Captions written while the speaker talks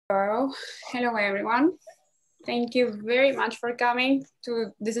Hello everyone. Thank you very much for coming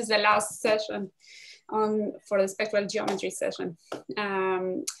to, this is the last session for the spectral geometry session.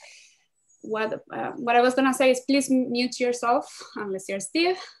 What I was gonna say is please mute yourself unless you're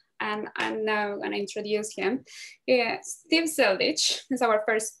Steve, and I'm now gonna introduce him. Steve Zelditch is our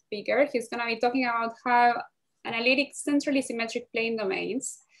first speaker. He's gonna be talking about how analytic centrally symmetric plane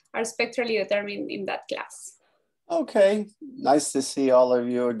domains are spectrally determined in that class. Okay, nice to see all of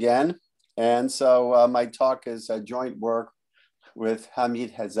you again. And so my talk is a joint work with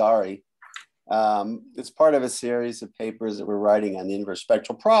Hamid Hazari. It's part of a series of papers that we're writing on the inverse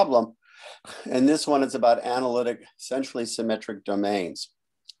spectral problem. And this one is about analytic centrally symmetric domains.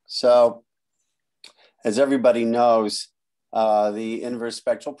 So as everybody knows, the inverse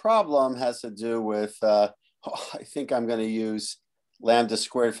spectral problem has to do with, I think I'm going to use lambda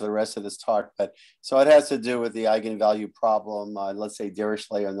squared for the rest of this talk, but so it has to do with the eigenvalue problem, let's say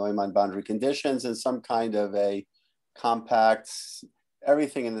Dirichlet or Neumann boundary conditions, and some kind of a compact,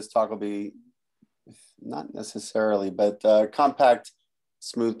 everything in this talk will be, not necessarily, but compact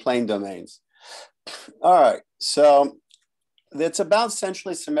smooth plane domains. All right, so it's about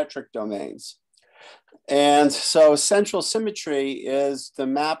centrally symmetric domains. And so central symmetry is the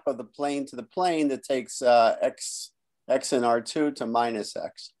map of the plane to the plane that takes x in R2 to minus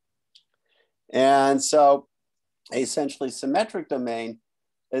x. And so a centrally symmetric domain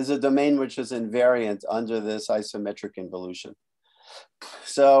is a domain which is invariant under this isometric involution.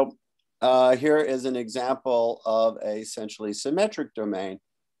 So here is an example of a centrally symmetric domain.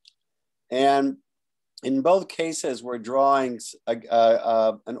 And in both cases, we're drawing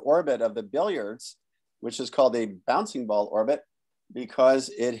an orbit of the billiards, which is called a bouncing ball orbit, because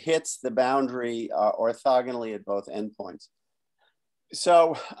it hits the boundary orthogonally at both endpoints.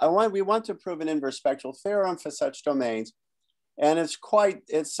 So we want to prove an inverse spectral theorem for such domains. And it's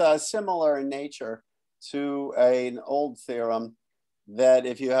similar in nature to an old theorem that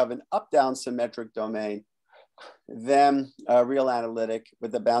if you have an up-down symmetric domain, then real analytic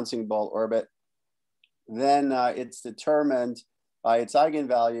with the bouncing ball orbit, then it's determined by its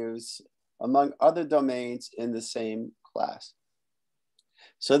eigenvalues among other domains in the same class.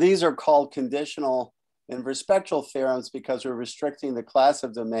 So these are called conditional inverse spectral theorems because we're restricting the class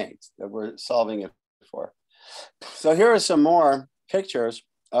of domains that we're solving it for. So here are some more pictures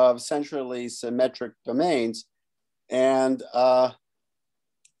of centrally symmetric domains. And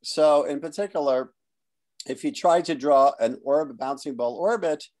so in particular, if you try to draw an bouncing ball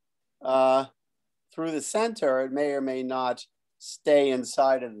orbit through the center, it may or may not stay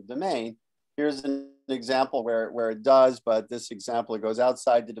inside of the domain. Here's an example where it does, but this example, it goes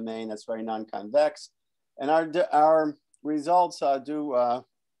outside the domain. That's very non-convex. And our results do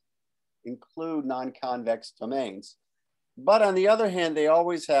include non-convex domains. But on the other hand, they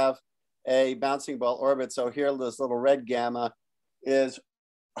always have a bouncing ball orbit. So here, this little red gamma is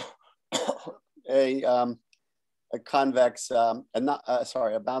a convex, a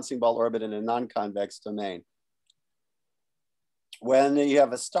bouncing ball orbit in a non-convex domain. When you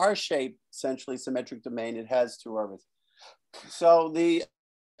have a star-shaped centrally symmetric domain, it has two orbits. So the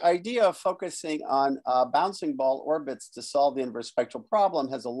idea of focusing on bouncing ball orbits to solve the inverse spectral problem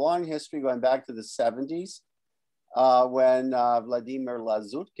has a long history going back to the 70s when Vladimir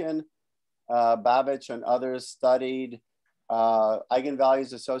Lazutkin, Babbage, and others studied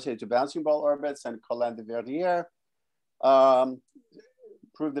eigenvalues associated to bouncing ball orbits, and Colin de Verrier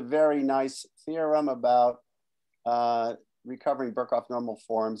proved a very nice theorem about recovering Birkhoff normal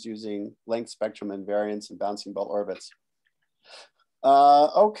forms using length spectrum invariance and bouncing ball orbits.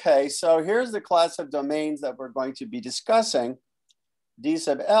 Okay, so here's the class of domains that we're going to be discussing. D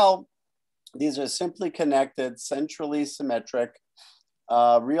sub L, these are simply connected, centrally symmetric,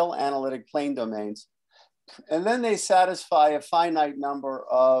 real analytic plane domains. And then they satisfy a finite number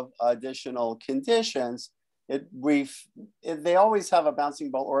of additional conditions. They always have a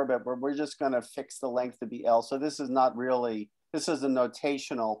bouncing ball orbit where we're just going to fix the length to be L. So this is not really, this is a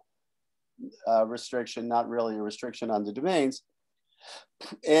notational restriction, not really a restriction on the domains.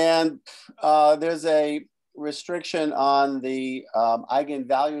 And there's a restriction on the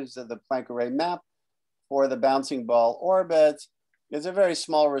eigenvalues of the Planck array map for the bouncing ball orbit. There's a very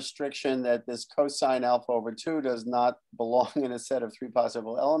small restriction that this cosine alpha over 2 does not belong in a set of 3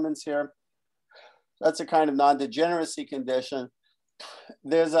 possible elements here. That's a kind of non-degeneracy condition.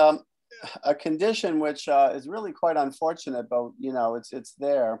 There's a condition which is really quite unfortunate, but it's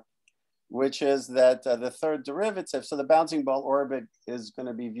there, which is that the third derivative, so the bouncing ball orbit is going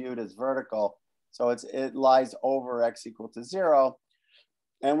to be viewed as vertical. So it lies over x equal to 0.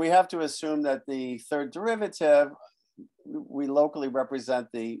 And we have to assume that the third derivative we locally represent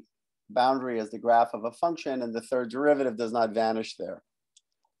the boundary as the graph of a function, and the third derivative does not vanish there.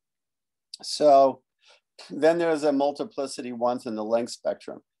 So then there's a multiplicity once in the length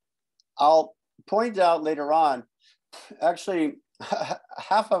spectrum. I'll point out later on, actually,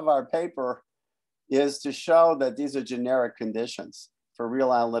 half of our paper is to show that these are generic conditions for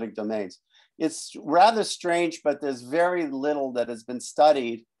real analytic domains. It's rather strange, but there's very little that has been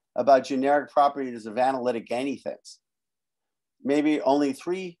studied about generic properties of analytic anythings. Maybe only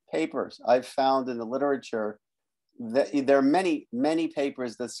 3 papers I've found in the literature. There are many, many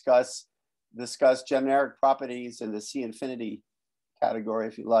papers that discuss generic properties in the C infinity category,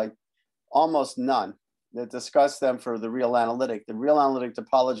 if you like. Almost none that discuss them for the real analytic. The real analytic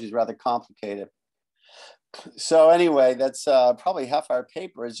topology is rather complicated. So anyway, that's probably half our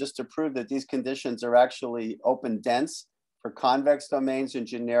paper, is just to prove that these conditions are actually open dense for convex domains and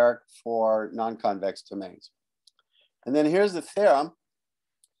generic for non-convex domains. And then here's the theorem.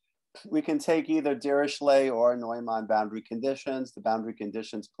 We can take either Dirichlet or Neumann boundary conditions. The boundary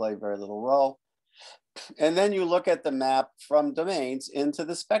conditions play very little role. And then you look at the map from domains into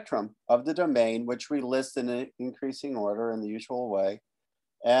the spectrum of the domain, which we list in an increasing order in the usual way.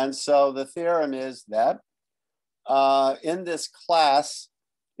 And so the theorem is that in this class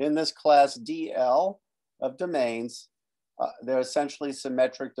DL of domains, they're essentially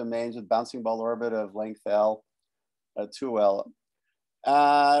symmetric domains with bouncing ball orbit of length L, 2L.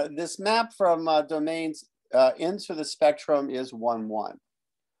 This map from domains into the spectrum is 1, 1.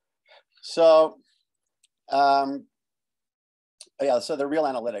 So, yeah, so the real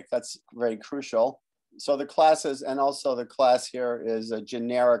analytic, that's very crucial. So the classes, and also the class here is a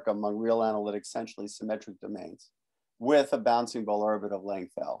generic among real analytic, essentially symmetric domains with a bouncing ball orbit of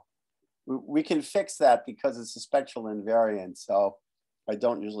length L. We can fix that because it's a spectral invariant, so I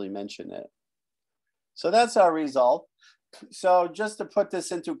don't usually mention it. So that's our result. So just to put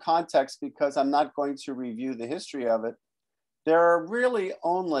this into context, because I'm not going to review the history of it, there are really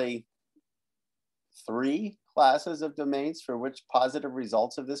only 3 classes of domains for which positive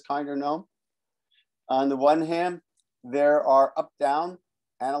results of this kind are known. On the one hand, there are up-down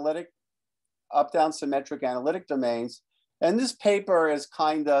symmetric analytic domains. And this paper is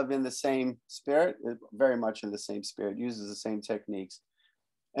kind of in the same spirit, very much in the same spirit, uses the same techniques.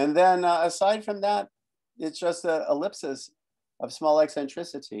 And then aside from that, it's just ellipses of small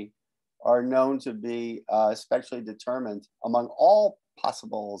eccentricity are known to be spectrally determined among all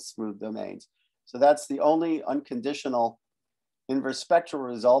possible smooth domains. So that's the only unconditional inverse spectral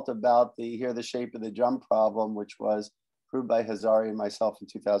result about the shape of the drum problem, which was proved by Hazari and myself in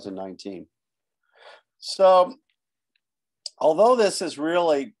 2019. So although this is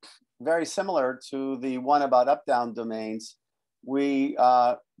really very similar to the one about up-down domains, we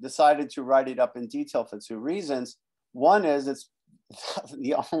decided to write it up in detail for 2 reasons. One is it's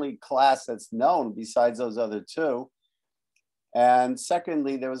the only class that's known besides those other 2. And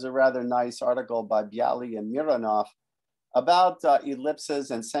secondly, there was a rather nice article by Bialy and Mironov about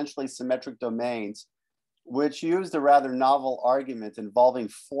ellipses and essentially symmetric domains, which used a rather novel argument involving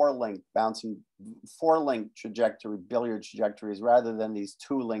 4-link trajectory, billiard trajectories, rather than these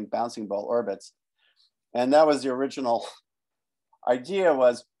 2-link bouncing ball orbits. And that was the original idea,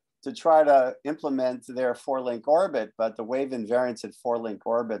 was to try to implement their 4-link orbit, but the wave invariants at 4-link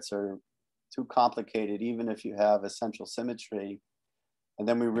orbits are too complicated, even if you have essential symmetry. And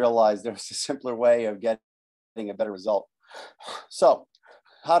then we realized there was a simpler way of getting a better result. So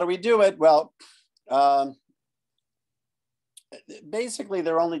how do we do it? Well, basically,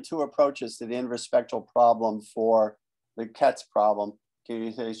 there are only 2 approaches to the inverse spectral problem for the Ketz problem. Can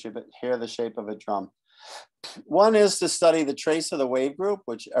you hear the shape of a drum? One is to study the trace of the wave group,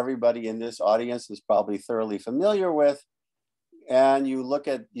 which everybody in this audience is probably thoroughly familiar with. And you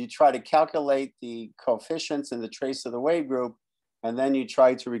try to calculate the coefficients in the trace of the wave group, and then you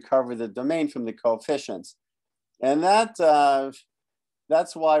try to recover the domain from the coefficients. And that's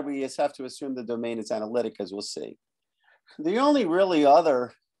why we just have to assume the domain is analytic, as we'll see. The only really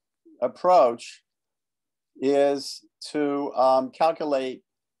other approach is to calculate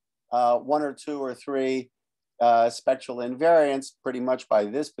 1 or 2 or 3 spectral invariants pretty much by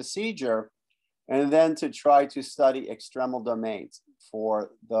this procedure, and then to try to study extremal domains for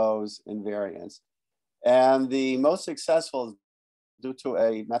those invariants. And the most successful is due to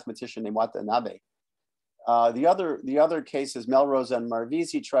a mathematician named Watanabe. The other cases, Melrose and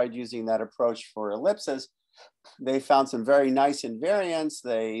Marvisi tried using that approach for ellipses. They found some very nice invariants.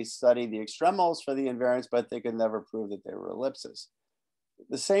 They studied the extremals for the invariants, but they could never prove that they were ellipses.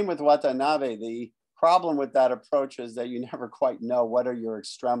 The same with Watanabe. The problem with that approach is that you never quite know what are your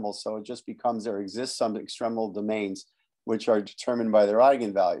extremals. So it just becomes there exists some extremal domains, which are determined by their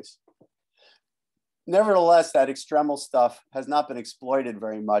eigenvalues. Nevertheless, that extremal stuff has not been exploited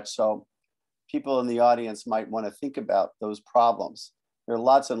very much, so people in the audience might want to think about those problems. There are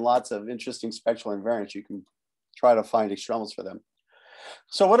lots and lots of interesting spectral invariants. You can try to find extremals for them.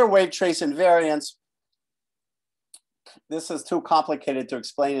 So what are wave trace invariants? This is too complicated to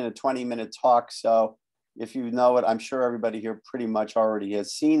explain in a 20-minute talk, so if you know it, I'm sure everybody here pretty much already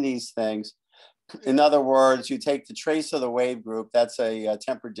has seen these things. In other words, you take the trace of the wave group, that's a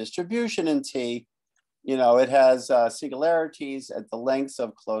tempered distribution in T. You know, it has singularities at the lengths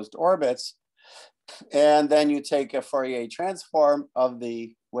of closed orbits. And then you take a Fourier transform of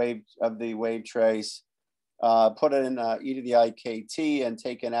the wave trace, put it in e to the I kt, and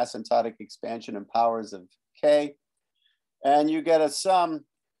take an asymptotic expansion in powers of k. And you get a sum,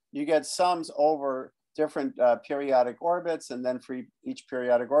 you get sums over different periodic orbits. And then for each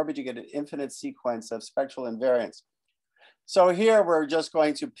periodic orbit, you get an infinite sequence of spectral invariants. So here we're just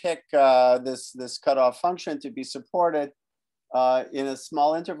going to pick this cutoff function to be supported in a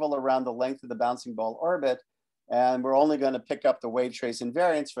small interval around the length of the bouncing ball orbit. And we're only going to pick up the wave trace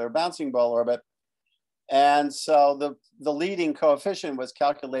invariance for a bouncing ball orbit. And so the leading coefficient was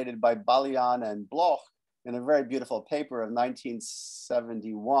calculated by Balian and Bloch in a very beautiful paper of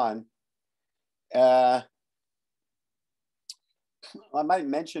 1971. I might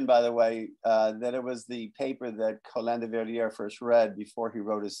mention, by the way, that it was the paper that Colin de Verrières first read before he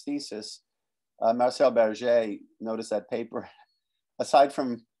wrote his thesis. Marcel Berger noticed that paper. Aside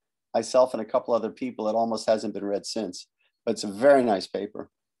from myself and a couple other people, it almost hasn't been read since, but it's a very nice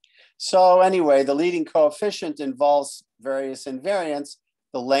paper. So anyway, the leading coefficient involves various invariants,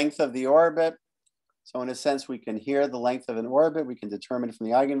 the length of the orbit. So in a sense, we can hear the length of an orbit. We can determine from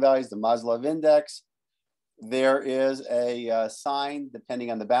the eigenvalues, the Maslov index. There is a sign depending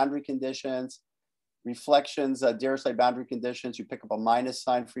on the boundary conditions. Reflections, Dirichlet boundary conditions, you pick up a minus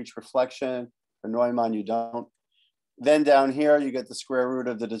sign for each reflection. For Neumann, you don't. Then down here, you get the square root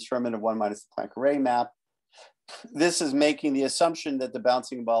of the determinant of 1 minus the Planck array map. This is making the assumption that the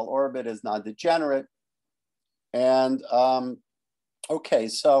bouncing ball orbit is non-degenerate. And okay,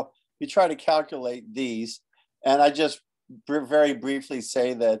 so you try to calculate these. And I just very briefly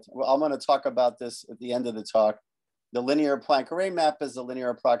say that, well, I'm going to talk about this at the end of the talk. The linear Planck array map is a linear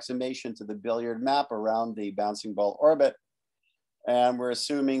approximation to the billiard map around the bouncing ball orbit. And we're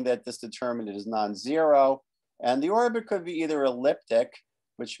assuming that this determinant is non-zero. And the orbit could be either elliptic,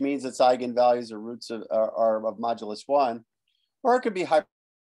 which means its eigenvalues or roots are of modulus 1, or it could be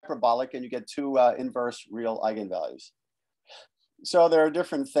hyperbolic and you get two inverse real eigenvalues. So there are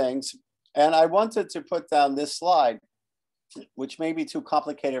different things. And I wanted to put down this slide, which may be too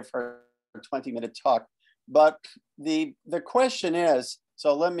complicated for a 20-minute talk. But the question is,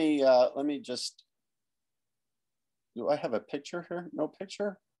 so let me just, do I have a picture here? No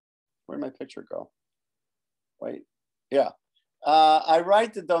picture? Where'd my picture go? Wait, yeah. I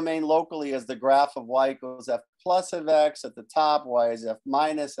write the domain locally as the graph of y equals f plus of x at the top, y is f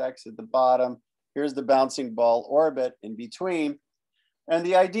minus x at the bottom. Here's the bouncing ball orbit in between. And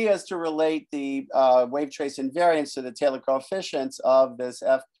the idea is to relate the wave trace invariance to the Taylor coefficients of this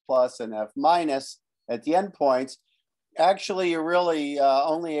f plus and f minus at the endpoints. Actually, you're really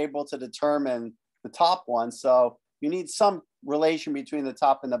only able to determine the top one. So you need some relation between the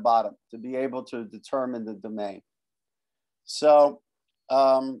top and the bottom to be able to determine the domain. So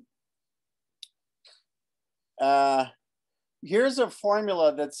here's a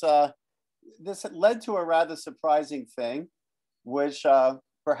formula that's, this led to a rather surprising thing, which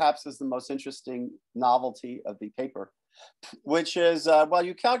perhaps is the most interesting novelty of the paper, which is, well,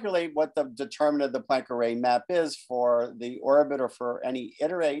 you calculate what the determinant of the Planck array map is for the orbit or for any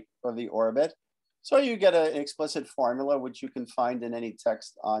iterate of the orbit. So you get an explicit formula, which you can find in any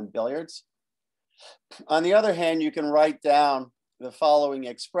text on billiards. On the other hand, you can write down the following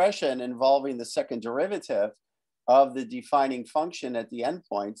expression involving the second derivative of the defining function at the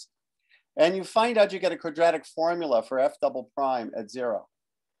endpoints. And you find out you get a quadratic formula for f double prime at 0.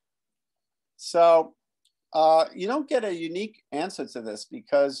 So you don't get a unique answer to this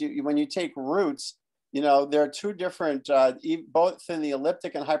because when you take roots, you know, there are two different, both in the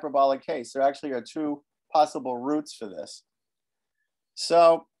elliptic and hyperbolic case, there actually are two possible roots for this.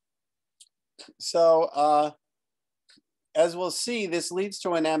 So as we'll see, this leads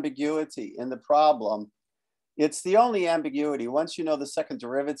to an ambiguity in the problem. It's the only ambiguity. Once you know the second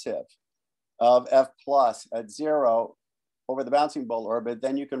derivative of f plus at 0 over the bouncing ball orbit,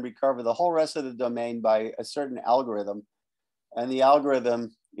 then you can recover the whole rest of the domain by a certain algorithm. And the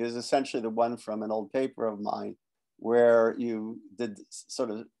algorithm is essentially the one from an old paper of mine where you did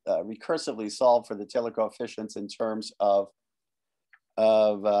sort of recursively solve for the Taylor coefficients in terms of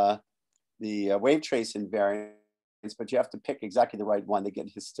the wave trace invariance, but you have to pick exactly the right one. They get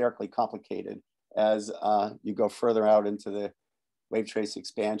hysterically complicated as you go further out into the wave trace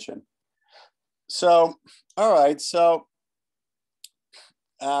expansion. So, all right, so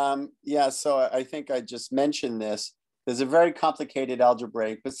yeah, so I think I just mentioned this. There's a very complicated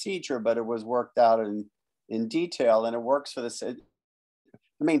algebraic procedure, but it was worked out in detail, and it works for the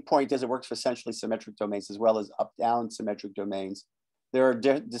main point is it works for essentially symmetric domains as well as up-down symmetric domains. There are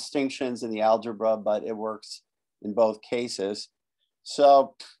distinctions in the algebra, but it works in both cases.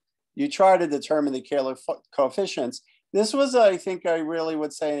 So you try to determine the Taylor coefficients. This was, I think I really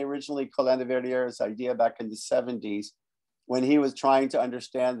would say, originally Colin-Verdier's idea back in the 70s, when he was trying to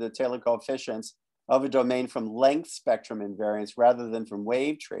understand the Taylor coefficients of a domain from length spectrum invariance rather than from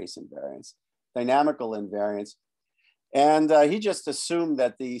wave trace invariance, dynamical invariance. And he just assumed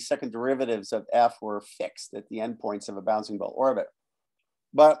that the second derivatives of f were fixed at the endpoints of a bouncing ball orbit.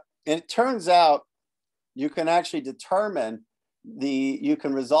 But it turns out you can actually determine you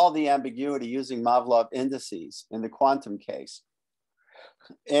can resolve the ambiguity using Mavlov indices in the quantum case.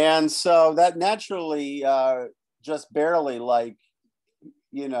 And so that naturally just barely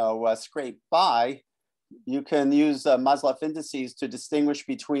scrape by. You can use Maslov indices to distinguish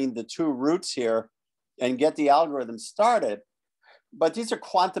between the two roots here and get the algorithm started. But these are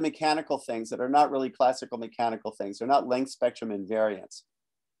quantum mechanical things that are not really classical mechanical things. They're not length spectrum invariance.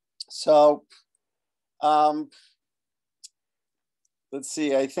 So let's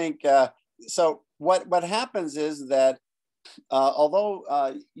see, I think, so what happens is that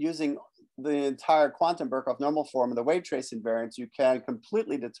although using the entire quantum Birkhoff normal form of the wave trace invariance, you can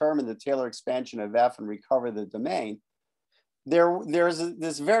completely determine the Taylor expansion of f and recover the domain. There's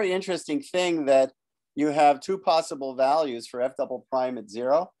this very interesting thing that you have two possible values for f double prime at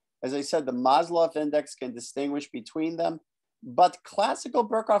 0. As I said, the Maslov index can distinguish between them, but classical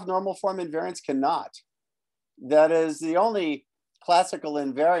Birkhoff normal form invariance cannot. That is the only classical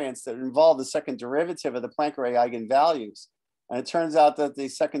invariance that involve the second derivative of the Poincare eigenvalues. And it turns out that the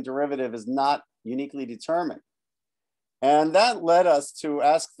second derivative is not uniquely determined. And that led us to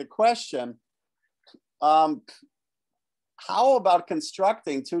ask the question, how about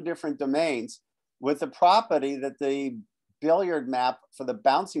constructing two different domains with the property that the billiard map for the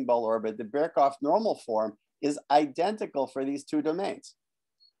bouncing ball orbit, the Birkhoff normal form, is identical for these two domains?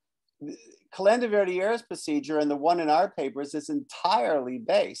 Colin-Verdier's procedure and the one in our papers is entirely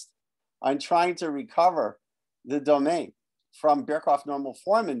based on trying to recover the domain from Birkhoff normal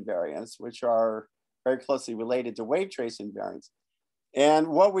form invariants, which are very closely related to wave trace invariance. And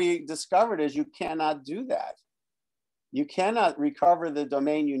what we discovered is you cannot do that. You cannot recover the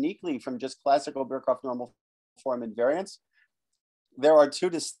domain uniquely from just classical Birkhoff normal form invariance. There are two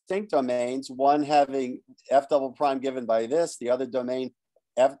distinct domains, one having f double prime given by this, the other domain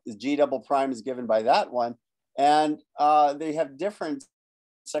g double prime is given by that one. And they have different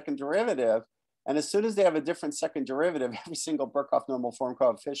second derivative. And as soon as they have a different second derivative, every single Birkhoff normal form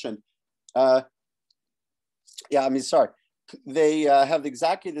coefficient, they have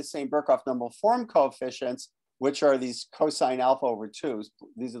exactly the same Birkhoff normal form coefficients, which are these cosine alpha over 2.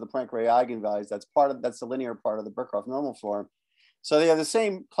 These are the Poincare eigenvalues. That's the linear part of the Birkhoff normal form. So they have the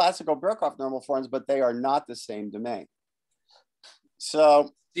same classical Birkhoff normal forms, but they are not the same domain.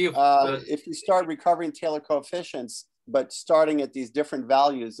 So if you start recovering Taylor coefficients, but starting at these different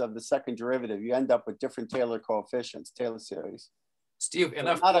values of the second derivative, you end up with different Taylor coefficients, Taylor series. Steve,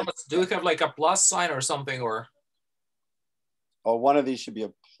 enough plus, do we have like a plus sign or something, or? Oh, one of these should be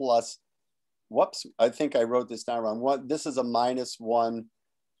a plus. Whoops, I think I wrote this down wrong. This is a -1.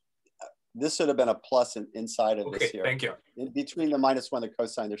 This should have been a plus inside of this here. Thank you. In between the -1 and the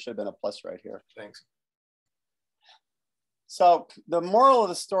cosine, there should have been a plus right here. Thanks. So the moral of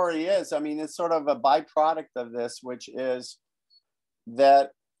the story is, I mean, it's sort of a byproduct of this, which is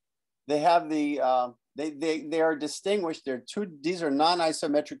that they have the they are distinguished. These are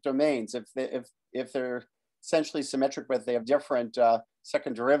non-isometric domains. If they're essentially symmetric, but they have different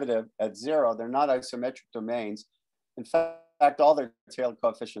second derivative at 0, they're not isometric domains. In fact, all their Taylor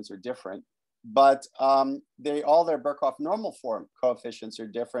coefficients are different, but all their Birkhoff normal form coefficients are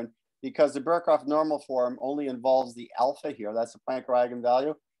different, because the Birkhoff normal form only involves the alpha here. That's the Poincare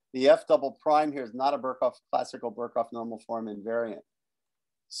eigenvalue. The f double prime here is not a classical Birkhoff normal form invariant.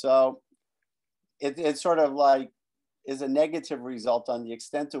 So it sort of like is a negative result on the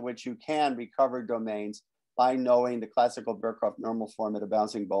extent to which you can recover domains by knowing the classical Birkhoff normal form at a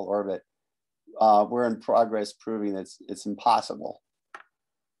bouncing ball orbit. We're in progress proving that it's impossible.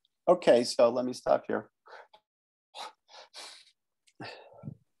 Okay, so let me stop here.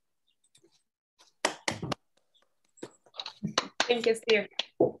 Thank you, Steve.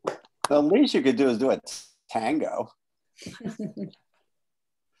 The least you could do is do a tango.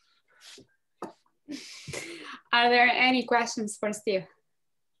 Are there any questions for Steve?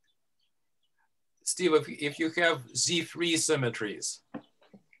 Steve, if you have Z3 symmetries.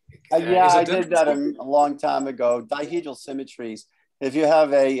 Yeah, I did that a long time ago. Dihedral symmetries. If you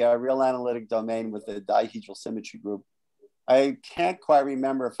have a real analytic domain with a dihedral symmetry group, I can't quite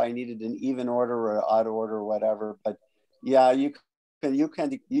remember if I needed an even order or odd order or whatever, but yeah,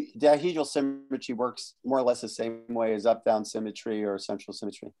 dihedral symmetry works more or less the same way as up-down symmetry or central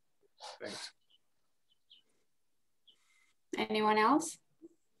symmetry. Thanks. Anyone else?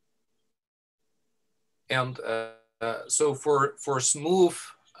 And so for smooth,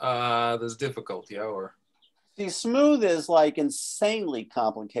 there's difficulty, yeah, or? See, smooth is like insanely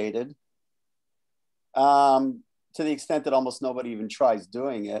complicated to the extent that almost nobody even tries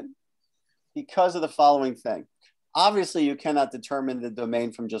doing it because of the following thing. Obviously, you cannot determine the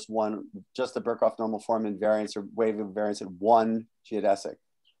domain from just the Birkhoff normal form invariance or wave invariance in one geodesic.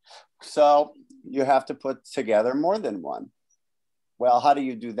 So you have to put together more than one. Well, how do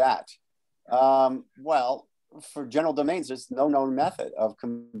you do that? Well, for general domains, there's no known method of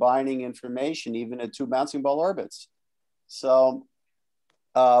combining information even at two bouncing ball orbits. So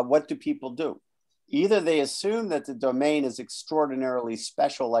what do people do? Either they assume that the domain is extraordinarily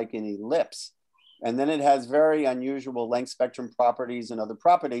special, like an ellipse, and then it has very unusual length spectrum properties and other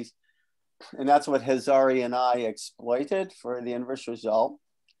properties. And that's what Hazari and I exploited for the inverse result.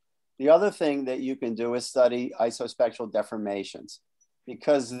 The other thing that you can do is study isospectral deformations,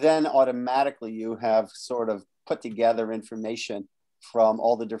 because then automatically you have sort of put together information from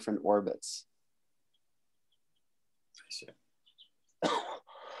all the different orbits.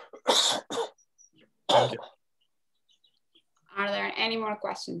 Thank you. Are there any more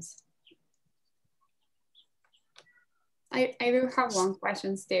questions? I do have one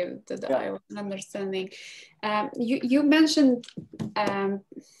question, Steve, that I wasn't understanding. You mentioned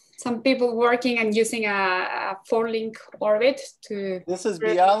some people working and using a 4-link orbit to... This is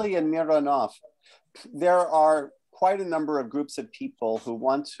Bialy and Mironov. There are quite a number of groups of people who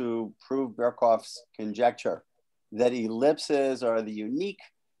want to prove Birkhoff's conjecture that ellipses are the unique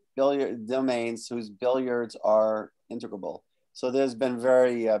billiard domains whose billiards are integrable. So there's been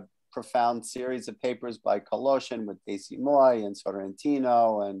very profound series of papers by Koloshin with Desi Moy and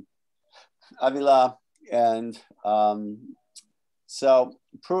Sorrentino and Avila. And so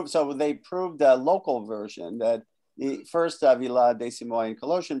they proved a local version that the first Avila, Desi Moy, and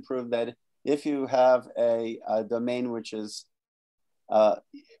Koloshin proved that if you have a domain which is an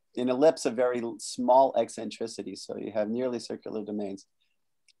ellipse of very small eccentricity, so you have nearly circular domains,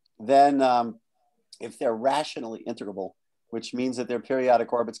 then if they're rationally integrable, which means that their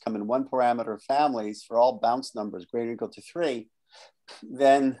periodic orbits come in one parameter families for all bounce numbers greater or equal to 3,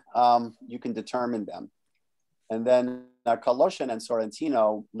 then you can determine them. And then Koloshin and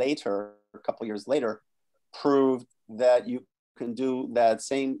Sorrentino later, a couple years later, proved that you can do that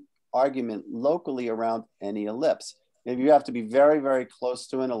same argument locally around any ellipse. If you have to be very, very close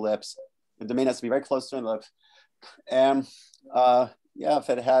to an ellipse, the domain has to be very close to an ellipse. And yeah,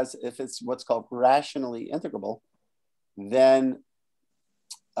 if it's what's called rationally integrable, then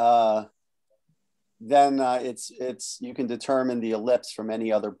you can determine the ellipse from any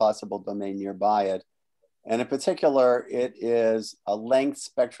other possible domain nearby it. And in particular, it is a length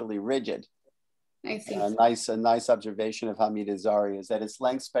spectrally rigid. I see. A nice observation of Hamid Azari is that it's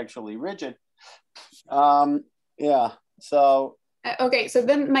length spectrally rigid. Yeah, so. Okay, so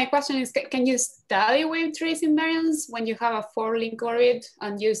then my question is, can you study wave trace invariance when you have a 4-link orbit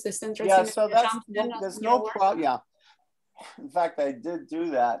and use the central symmetry? So there's no problem. Yeah, in fact, I did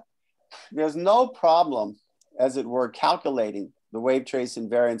do that. There's no problem, as it were, calculating the wave trace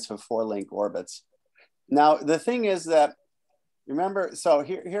invariance for 4-link orbits. Now, the thing is that, remember, so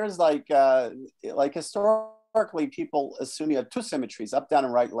here's like historically, people assume you have two symmetries, up, down,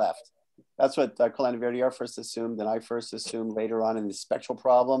 and right, left. That's what Colan-Verdier first assumed, and I first assumed later on in the spectral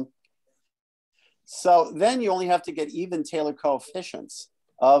problem. So then you only have to get even Taylor coefficients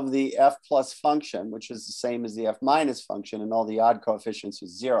of the F plus function, which is the same as the F minus function, and all the odd coefficients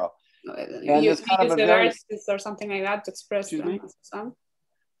is 0. And you use the vertices or something like that to express them.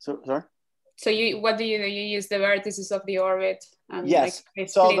 Sorry? So what do you use the vertices of the orbit? And yes. Like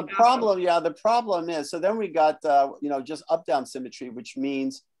so the problem is, so then we got just up-down symmetry, which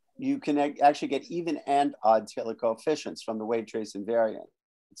means you can actually get even and odd Taylor coefficients from the wave trace invariance.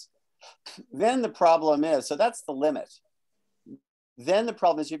 Then the problem is, so that's the limit. Then the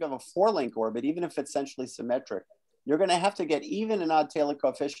problem is you have a 4-link orbit, even if it's centrally symmetric, you're going to have to get even and odd Taylor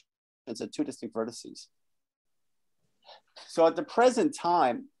coefficients at 2 distinct vertices. So at the present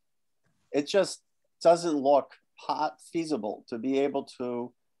time, it just doesn't look feasible to be able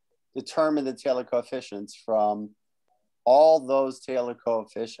to determine the Taylor coefficients from all those Taylor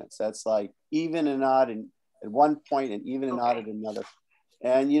coefficients. That's like even and odd at one point and even and odd at another.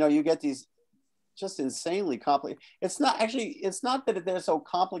 And you get these just insanely complicated. It's not that they're so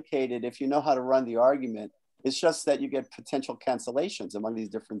complicated if you know how to run the argument. It's just that you get potential cancellations among these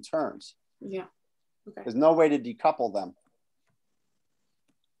different terms. Yeah. Okay. There's no way to decouple them.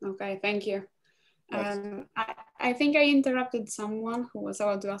 Okay, thank you. Yes. I think I interrupted someone who was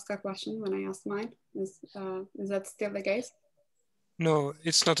about to ask a question when I asked mine. Is that still the case? No,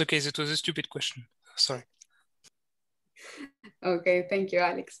 it's not the case. It was a stupid question. Sorry. Okay, thank you,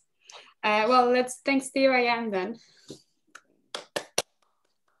 Alex. Well, let's thank Steve again then.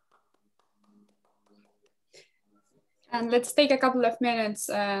 And let's take a couple of minutes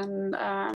and